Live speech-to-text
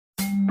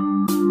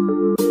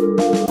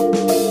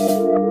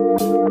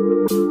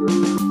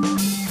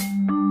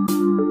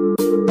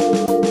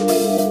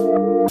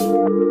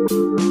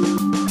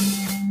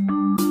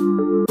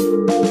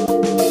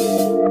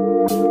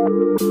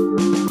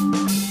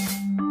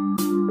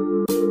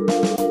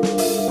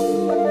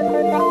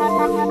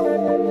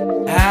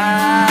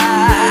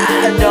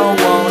I don't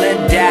wanna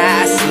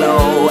die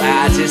slow,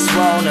 I just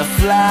wanna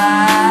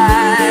fly.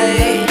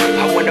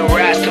 I wanna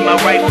rise to my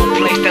rightful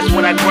place, that's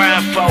what I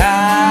grind for.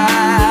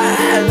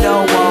 I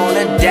don't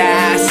wanna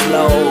die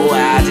slow,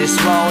 I just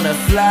wanna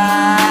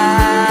fly.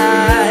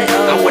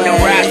 I wanna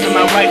rise to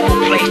my rightful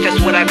place, that's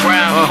what I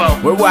grind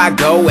for. Where will I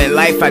go in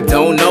life? I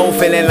don't know.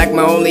 Feeling like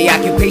my only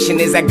occupation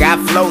is I got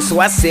flow. So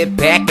I sit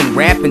back and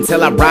rap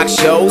until I rock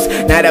shows.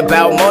 Not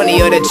about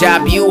money or the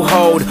job you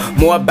hold,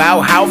 more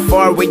about how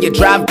far will your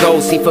drive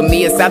go. See, for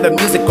me it's either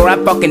music or I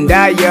fucking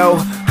die,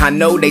 yo. I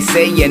know they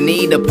say you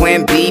need a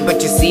plan B,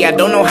 but you see I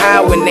don't know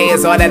how when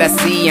there's all that I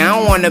see. I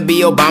don't wanna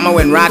be Obama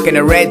when rocking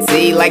a red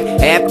tee, like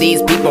half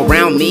these people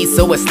around me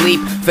so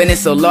asleep, feeling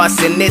so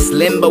lost in this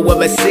limbo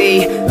of a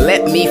sea.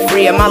 Let me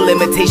free of my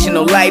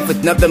limitational life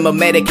with nothing but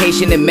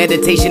medication and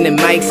meditation and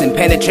mics, and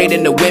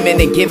penetrating the women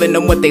and giving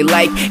them what they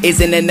like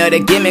isn't another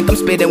gimmick. I'm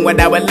spitting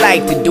what I would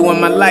like to do in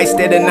my life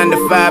instead of 9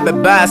 to 5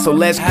 goodbye, so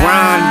let's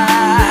grind.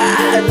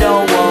 I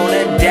don't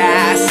wanna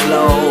die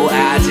slow,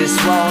 I just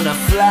wanna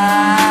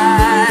fly.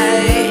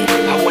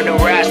 I wanna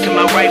rise to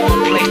my rightful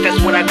place,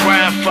 that's what I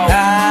grind for.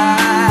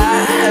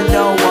 I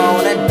don't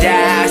wanna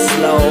die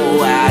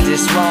slow, I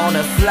just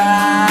wanna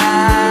fly.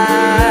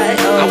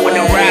 I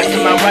wanna rise to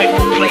my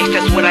rightful place,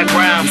 that's what I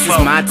grind for. This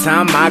is my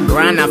time, my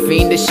grind, I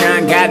fiend to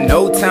shine. Got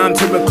no time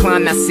to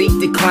recline, I seek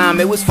to climb.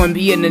 It was fun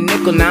being a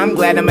nickel, now I'm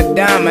glad I'm a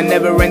dime. I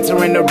never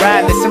enter in a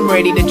ride unless I'm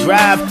ready to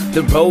drive.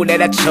 The road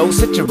that I chose,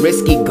 such a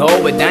risky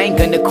goal, but I ain't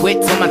gonna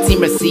quit till my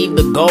team receive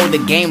the goal. The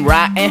game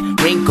rotten,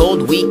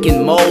 wrinkled, weak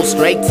and mold,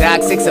 straight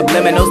toxic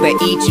subliminals that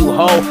eat you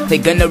whole. They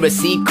gonna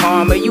receive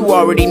karma, you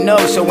already know.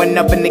 Showing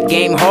up in the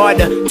game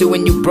harder,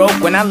 doing you broke.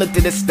 When I look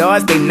to the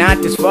stars, they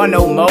not this far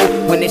no more.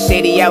 When it's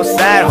shady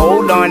outside,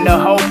 hold on to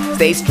hope.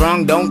 Stay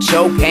strong, don't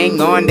choke, hang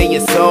on to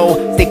your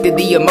soul. Stick to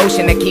the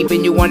emotion that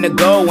keeping you on the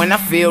go. When I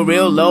feel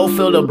real low,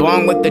 feel the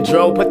bong with the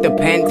dro. Put the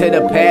pen to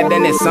the pad,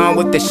 then it's on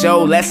with the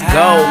show. Let's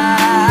go.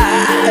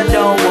 I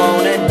don't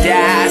wanna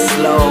die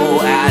slow,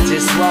 I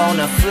just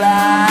wanna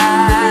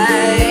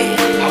fly.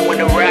 I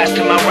wanna rise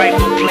to my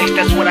rightful place,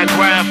 that's what I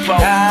grind for.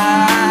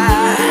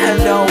 I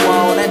don't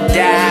wanna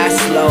die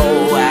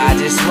slow, I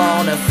just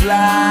wanna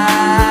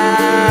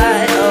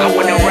fly. I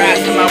wanna rise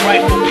to my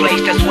rightful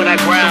place, that's what I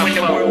grind for.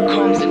 So when the world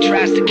comes and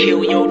tries to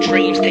kill your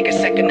dreams, take a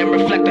second and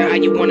reflect on how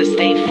you wanna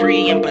stay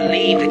free, and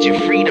believe that your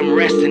freedom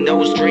rests in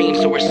those dreams.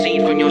 So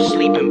recede from your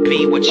sleep and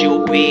be what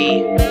you'll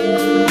be.